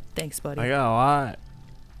for me. Thanks, buddy. I got a lot.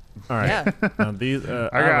 All right. Yeah. Now these. I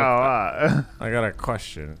got a lot. I got a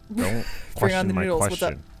question. Don't Bring on question the my noodles. What's up?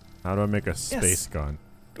 question. How do I make a space gun?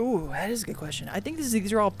 Ooh, that is a good question. I think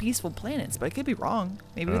these are all peaceful planets, but I could be wrong.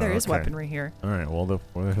 Maybe Oh, there is okay. weaponry here. All right.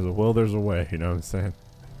 Well, there's a way. You know what I'm saying?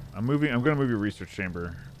 I'm gonna move your research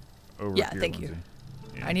chamber over Yeah, here. thank you. Lindsay.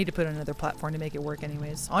 Yeah. I need to put another platform to make it work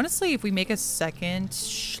anyways. Honestly, if we make a second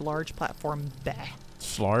large platform, bah.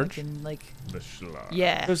 Slarge? Can, like, The schlag.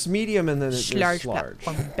 yeah. There's medium and then there's Large large.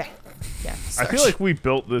 platform, bah. Yeah. I feel like we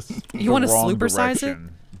built this. You the wanna wrong supersize it?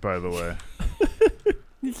 direction, by the way.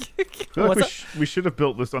 I feel like What's we should have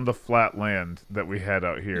built this on the flat land that we had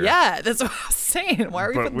out here. Yeah, that's what I was saying. Why are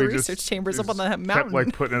we But putting the just- research chambers up just on the Kept mountain?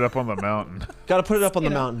 like putting it up on the mountain. Gotta put it up on You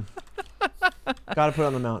the know. mountain. Gotta put it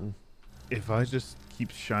on the mountain. If I just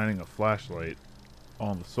keep shining a flashlight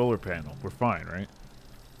on the solar panel, we're fine, right?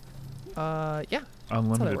 Yeah.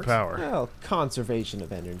 Unlimited works. power. Well, conservation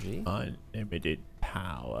of energy. Unlimited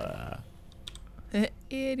power.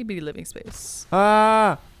 Itty bitty living space.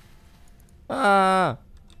 Ah! Ah!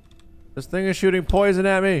 This thing is shooting poison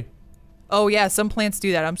at me. Oh yeah, some plants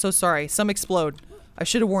do that. I'm so sorry. Some explode. I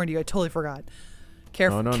should have warned you. I totally forgot.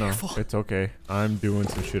 Careful. No, careful. it's okay. I'm doing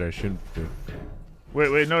some shit I shouldn't do.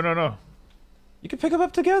 Wait, no. You can pick them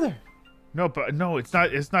up together. No, but no, it's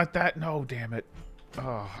not that. No, damn it.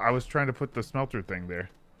 Oh, I was trying to put the smelter thing there.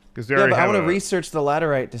 Because they Yeah, already but I have want to research the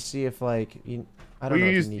laterite to see if, like, I don't know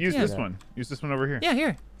if use you need use to do this that. one. Use this one over here. Yeah,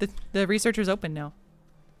 here. The researcher's open now.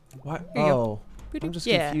 What? Here you go. Oh, I'm just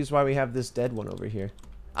Yeah. confused why we have this dead one over here.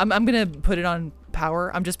 I'm gonna put it on power.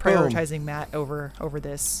 I'm just prioritizing Matt over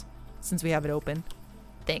this since we have it open.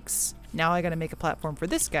 Thanks. Now I gotta make a platform for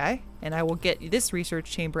this guy, and I will get this research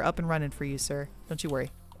chamber up and running for you, sir. Don't you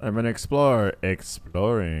worry. I'm an explorer.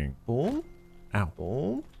 Exploring. Boom. Ow.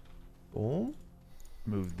 Boom. Boom.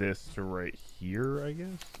 Move this to right here, I guess.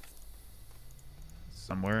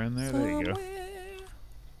 Somewhere in there. There you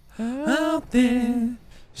go. Out there.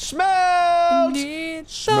 Smelt! beneath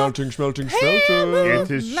the Smelting.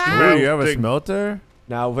 It is Oh, you have a smelting. smelter?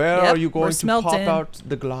 Now, where Yep, are you we're going to smelting. pop out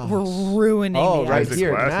the glass? We're ruining Oh, the right Is ice. it here,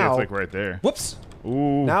 glass? Yeah, now. it's like right there. Whoops.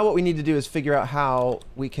 Ooh. Now what we need to do is figure out how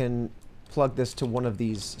we can plug this to one of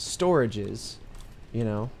these storages, you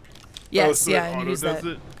know? Yes, so yeah, it and auto use does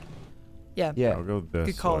that. it? Yeah. Yeah. I'll go this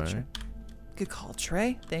Good call, way. Trey. Good call,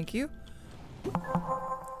 Trey. Thank you.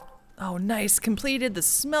 Oh, nice. Completed the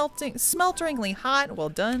smelteringly hot. Well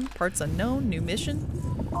done. Parts unknown. New mission.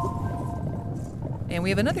 And we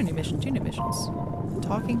have another new mission. 2 new missions.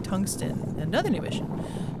 Talking tungsten. Another new mission.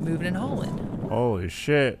 Moving and hauling. Holy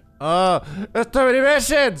shit. There's too many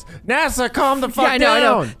missions! NASA, calm the fuck Yeah, I down!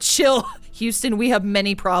 know. Chill. Houston, we have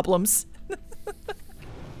many problems.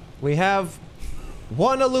 We have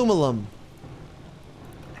 1 aluminum.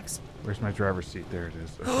 Excellent. Where's my driver's seat? There it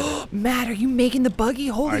is. Okay. Matt, are you making the buggy?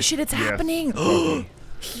 Holy shit, it's yes, happening. buggy.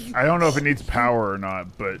 I don't know if it needs power or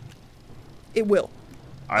not, but It will.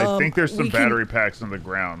 I think there's some we can- battery packs on the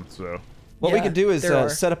ground, so. What we Yeah, could do is there are.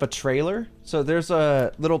 set up a trailer. So there's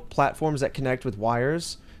little platforms that connect with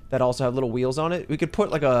wires that also have little wheels on it. We could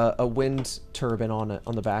put like a wind turbine on it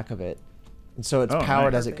on the back of it, and so it's Oh,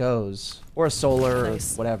 powered nice. as it goes, or a solar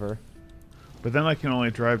Nice. or whatever. But then I can only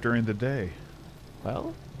drive during the day.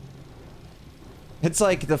 Well, it's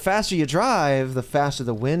like the faster you drive, the faster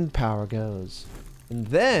the wind power goes, and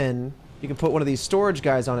then you can put one of these storage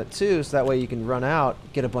guys on it too, so that way you can run out,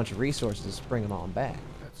 get a bunch of resources, bring them on back.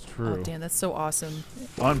 That's Oh, true. damn, that's so awesome.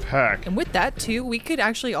 Unpack. And with that too, we could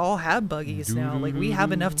actually all have buggies now. Like we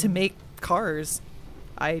have enough to make cars.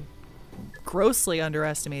 I grossly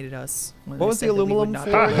underestimated us. When What they was the said that we would aluminum not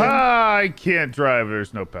for? have Ha I can't drive.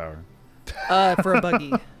 There's no power. for a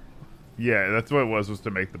buggy. Yeah, that's what it was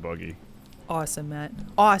to make the buggy. Awesome, Matt.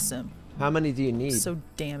 Awesome. How many do you need? So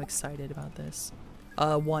damn excited about this.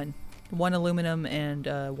 One aluminum and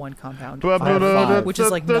 1 compound. Which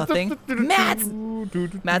is like nothing.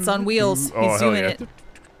 Matt's on wheels. Oh, He's hell doing yeah. it.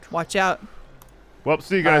 Watch out. Well,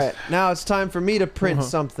 see you All guys. right, now it's time for me to print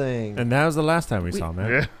something. And that was the last time we saw,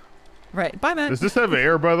 man. Yeah. Right. Bye, Matt. Does this have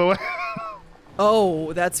air, by the way?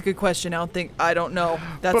 Oh, that's a good question. I don't know.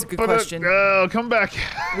 That's a good question. Come back.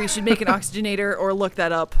 We should make an oxygenator or look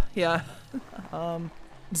that up. Yeah.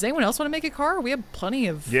 Does anyone else want to make a car? We have plenty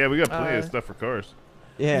of. Yeah, we got plenty of stuff for cars.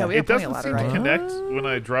 Yeah. we have It plenty of doesn't seem to laterite. connect when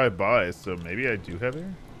I drive by, so maybe I do have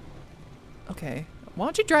air. Okay. Why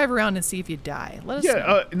don't you drive around and see if you die? Let us know.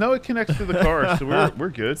 Yeah, no, it connects to the car, so we're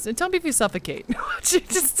good. So tell me if you suffocate.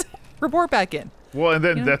 Just report back in. Well, and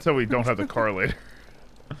then You know? that's how we don't have the car later.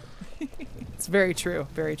 It's very true.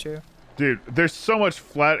 Very true. Dude, there's so much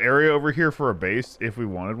flat area over here for a base if we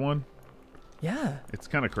wanted one. Yeah. It's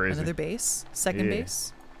kind of crazy. Another base. Second Yeah.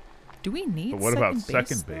 base. Do we need? But what about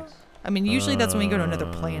second though? base? I mean, usually that's when we go to another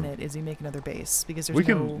planet. Is we make another base because there's We no.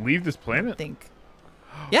 can leave this planet? Think.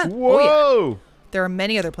 Yeah. Whoa! Oh, yeah. There are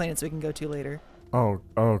many other planets we can go to later. Oh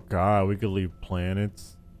god, we could leave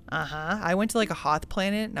planets. I went to like a Hoth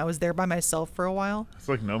planet and I was there by myself for a while, It's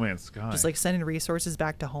like No Man's Sky. just like sending resources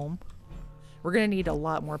back to home. We're gonna need a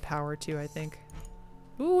lot more power too, I think.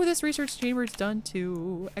 Ooh, this research chamber is done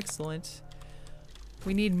too. Excellent.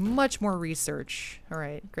 We need much more research. All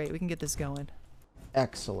right, great. We can get this going.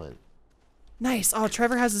 Excellent. Nice. Oh,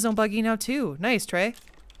 Trevor has his own buggy now too. Nice, Trey.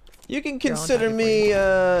 You can Here, I'll consider type me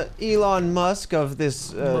Elon Musk of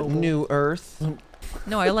this new Earth.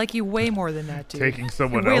 No, I like you way more than that, dude. Taking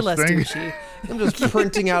someone Way else less thing, douchey. I'm just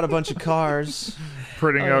printing out a bunch of cars.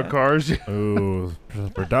 printing Oh, out yeah. cars. Ooh,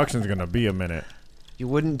 production's gonna be a minute. You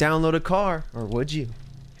wouldn't download a car, or would you?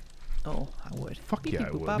 Oh, I would. Fuck Beep, yeah, beep,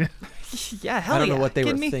 I boop, would. bop. Yeah, hell I don't yeah. know what they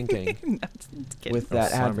were Kidding me? thinking No, just kidding. with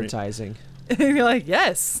that slimy. advertising. You're like,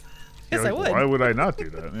 yes. Yes, You're I like, would. Why would I not do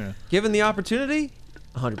that? Yeah. Given the opportunity,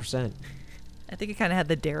 100%. I think it kind of had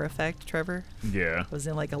the DARE effect, Trevor. Yeah. Was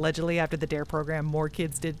in like allegedly after the DARE program, more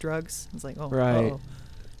kids did drugs. I was like, oh, Right. uh-oh.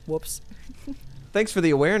 Whoops. Thanks for the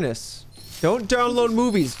awareness. Don't download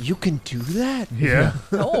movies. You can do that? Yeah.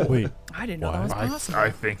 Oh, Wait, I didn't know that was possible. I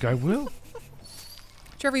think I will.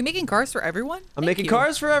 Trevor, you making cars for everyone? I'm Thank making you.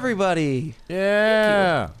 cars for everybody.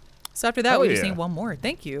 Yeah. So after that, Hell we just yeah. need one more.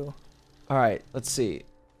 Thank you. All right, let's see.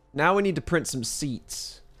 Now we need to print some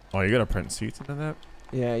seats. Oh, you gotta print seats into that?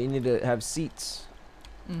 Yeah, you need to have seats.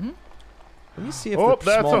 Mm-hmm. Let me see if Oh, the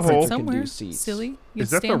that's small a hole. printer can Somewhere do seats. silly. You Is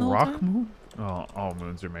that the stand whole rock time? moon? Oh, all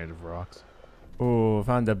moons are made of rocks. Oh,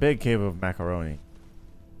 found a big cave of macaroni.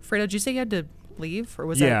 Fredo, did you say you had to leave, or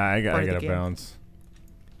was Yeah, that I part of the gotta game? bounce.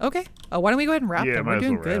 Okay. Why don't we go ahead and wrap Yeah, them? might We're as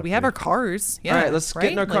doing well good. wrap We have these. our cars. Yeah. All right, let's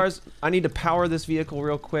get in our right? cars. I need to power this vehicle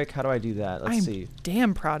real quick. How do I do that? Let's I'm see.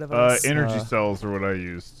 damn proud of us. Energy Uh, cells are what I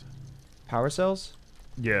used. Power cells?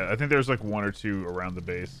 Yeah, I think there's like 1 or 2 around the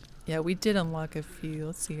base. Yeah, we did unlock a few.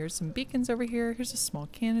 Let's see. Here's some beacons over here. Here's a small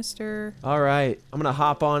canister. All right, I'm gonna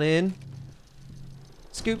hop on in.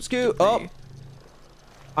 Scoop, scoop. Oh,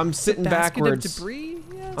 I'm sitting Basket backwards. of debris.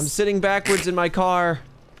 Yes. I'm sitting backwards in my car.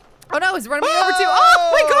 Oh no, he's running me over too. Oh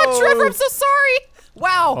my God, Trevor! I'm so sorry.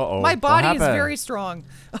 Wow, Uh-oh, my what body is happened? very strong.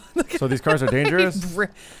 So these cars are dangerous?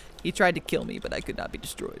 He tried to kill me, but I could not be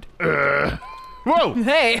destroyed. Whoa!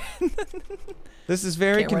 Hey, This is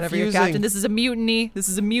very can't run over your confusing. captain. This is a mutiny. This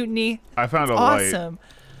is a mutiny. I found a light. Awesome.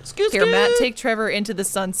 Scoot, Here, scoot. Matt, take Trevor into the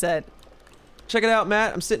sunset. Check it out,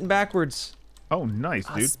 Matt. I'm sitting backwards. Oh, nice,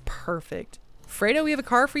 dude. That's perfect. Fredo, we have a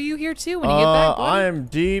car for you here too when you get back. buddy. I am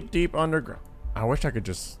deep, deep underground. I wish I could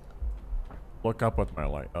just look up with my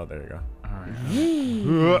light. Oh, there you go.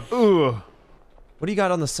 What do you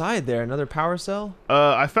got on the side there? Another power cell?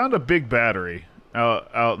 I found a big battery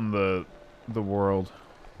out in the world.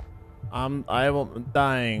 I'm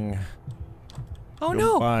dying. Oh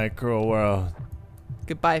no! Goodbye, cruel world.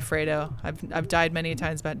 Goodbye, Fredo. I've died many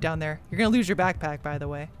times down there. You're gonna lose your backpack, by the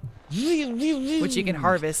way, which you can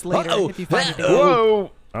harvest later Uh-oh. if you find it.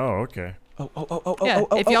 Whoa! Oh, okay. Yeah,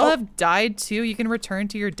 if y'all have died too, you can return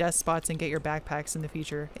to your death spots and get your backpacks in the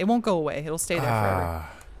future. It won't go away. It'll stay there forever.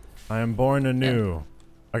 I am born anew.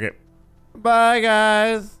 Okay. Bye,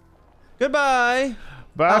 guys. Goodbye.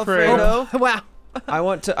 Bye, Alfredo. Fredo. Wow. I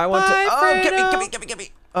want to. Oh, Fredo. get me.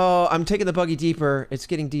 Oh, I'm taking the buggy deeper. It's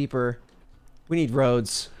getting deeper. We need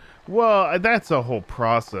roads. Well, that's a whole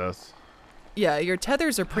process. Yeah, your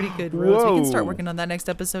tethers are pretty good roads. We can start Whoa. working on that next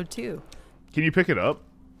episode too. Can you pick it up?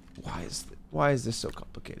 Why is this so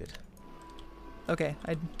complicated? Okay,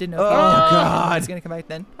 I didn't know. Oh, if you God. It's gonna come back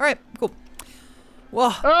then. All right, cool.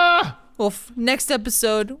 Well, Ah! next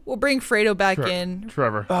episode we'll bring Fredo back in.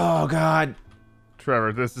 Trevor. Oh God.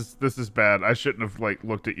 Trevor, this is bad. I shouldn't have like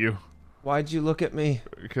looked at you Why'd you look at me?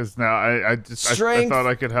 because now I Strength. thought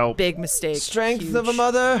I could help. Big mistake. Strength of a Huge.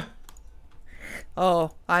 mother.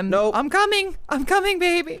 Oh, Nope. I'm coming. I'm coming,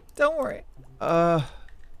 baby. Don't worry. I'm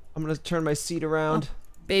gonna turn my seat around.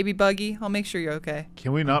 Baby buggy, I'll make sure you're okay.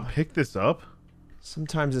 Can we not pick this up?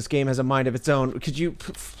 Sometimes this game has a mind of its own. Could you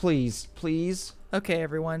please? Okay,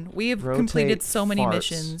 everyone. We have Rotate completed so many farts.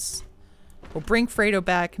 missions. We'll bring Fredo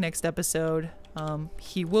back next episode.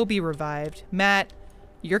 He will be revived. Matt,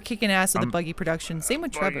 you're kicking ass with the buggy production. Same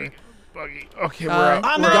with Trevor. Buggy. Okay, we're out.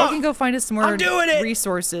 I'm We're out. Y'all out. can go find us some more I'm doing it.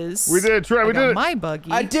 resources. We did it, Trevor. I We got did it. my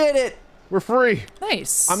buggy. I did it. We're free.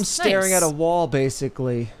 Nice. I'm staring nice. at a wall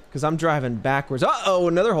basically because I'm driving backwards. Uh-oh,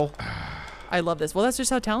 another hole. I love this. Well, that's just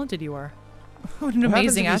how talented you are. What an What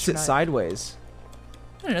happens amazing if you sit astronaut. sideways?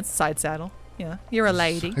 I don't know, it's a side saddle. Yeah, you're a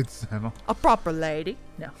lady. It's settled. A proper lady.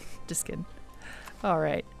 No, just kidding. All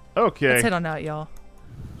right. Okay. Let's head on out, y'all.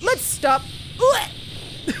 Let's stop.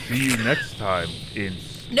 See you next time in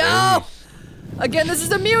No! space. Again, this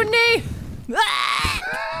is a mutiny!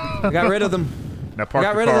 I got rid of them. Now park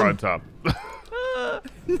got the rid of car them.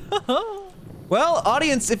 on top. Well,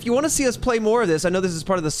 audience, if you want to see us play more of this, I know this is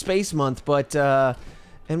part of the Space Month, but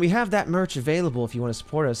and we have that merch available if you want to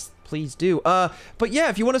support us, please do. But yeah,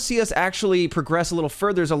 if you want to see us actually progress a little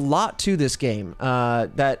further, there's a lot to this game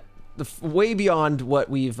way beyond what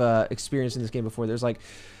we've experienced in this game before. There's like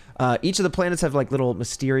each of the planets have like little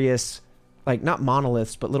mysterious, like not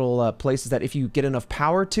monoliths, but little places that if you get enough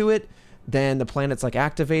power to it, then the planet's like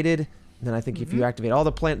activated. And then I think if you activate all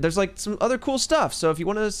the planet, there's like some other cool stuff. So if you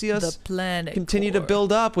want to see us The planet continue to core.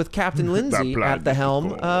 build up with Captain Lindsay at the planet helm,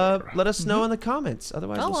 core. let us know in the comments.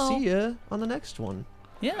 Otherwise, we'll Hello. see you on the next one.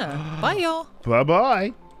 Yeah. Bye, y'all. Bye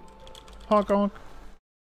bye. Honk honk.